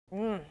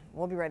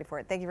be ready for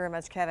it. Thank you very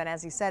much, Kevin.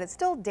 As you said, it's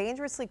still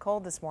dangerously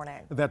cold this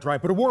morning. That's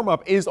right, but a warm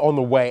up is on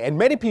the way, and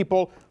many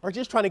people are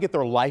just trying to get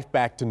their life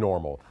back to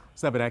normal.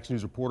 7 Action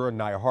News reporter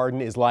Naya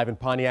Harden is live in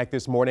Pontiac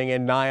this morning.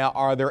 And Naya,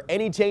 are there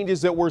any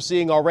changes that we're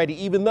seeing already,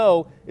 even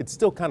though it's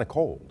still kind of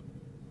cold?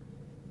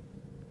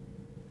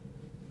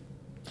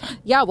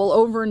 Yeah, well,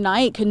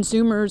 overnight,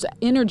 Consumers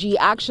Energy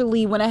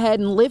actually went ahead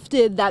and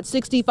lifted that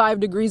 65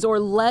 degrees or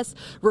less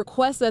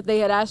request that they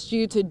had asked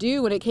you to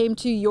do when it came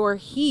to your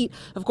heat.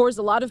 Of course,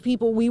 a lot of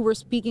people we were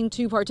speaking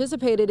to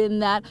participated in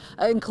that,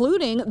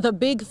 including the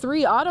big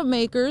 3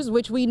 automakers,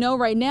 which we know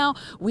right now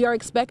we are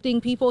expecting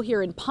people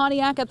here in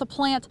Pontiac at the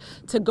plant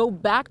to go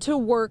back to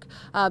work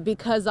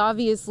because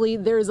obviously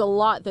there's a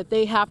lot that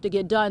they have to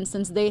get done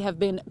since they have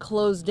been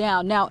closed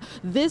down. Now,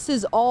 this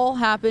is all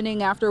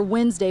happening after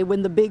Wednesday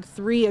when the big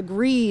 3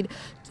 agreed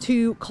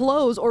to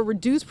close or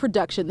reduce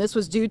production. This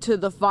was due to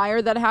the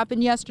fire that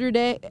happened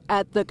yesterday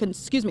at the,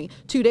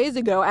 2 days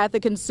ago at the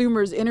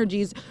Consumers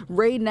Energy's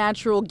Ray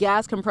Natural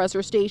Gas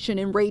Compressor Station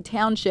in Ray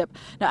Township.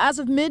 Now, as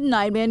of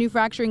midnight,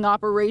 manufacturing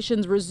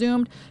operations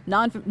resumed.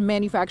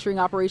 Non-manufacturing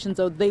operations,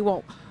 though, they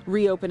won't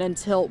reopen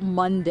until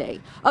Monday.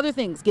 Other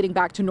things getting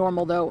back to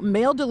normal, though.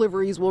 Mail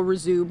deliveries will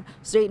resume.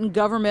 State and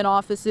government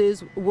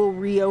offices will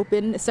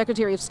reopen.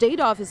 Secretary of State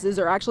offices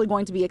are actually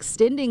going to be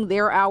extending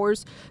their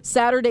hours.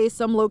 Saturday,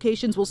 some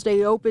locations will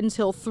stay open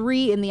till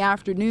 3 in the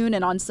afternoon,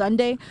 and on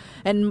Sunday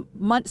and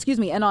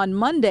on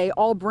Monday,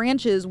 all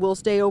branches will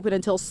stay open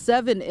until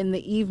 7 in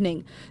the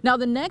evening. Now,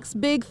 the next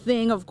big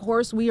thing, of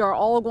course, we are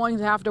all going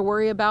to have to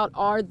worry about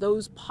are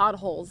those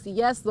potholes.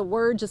 Yes, the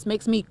word just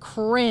makes me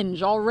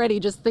cringe already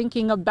just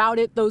thinking about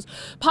it. Those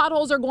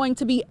potholes are going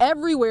to be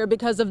everywhere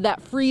because of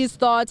that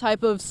freeze-thaw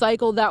type of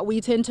cycle that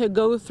we tend to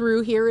go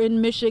through here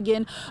in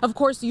Michigan. Of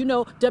course, you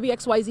know,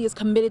 WXYZ is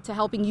committed to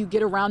helping you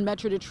get around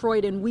Metro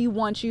Detroit, and we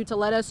want you to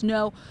let us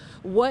know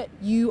what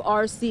you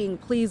are seeing.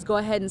 Please go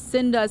ahead and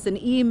send us an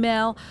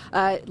email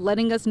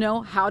letting us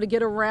know how to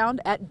get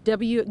around at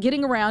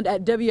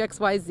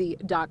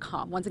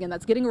gettingaround@WXYZ.com. Once again,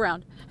 that's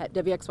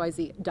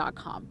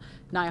gettingaround@WXYZ.com.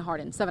 Naya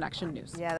Harden, 7 Action News. Yeah.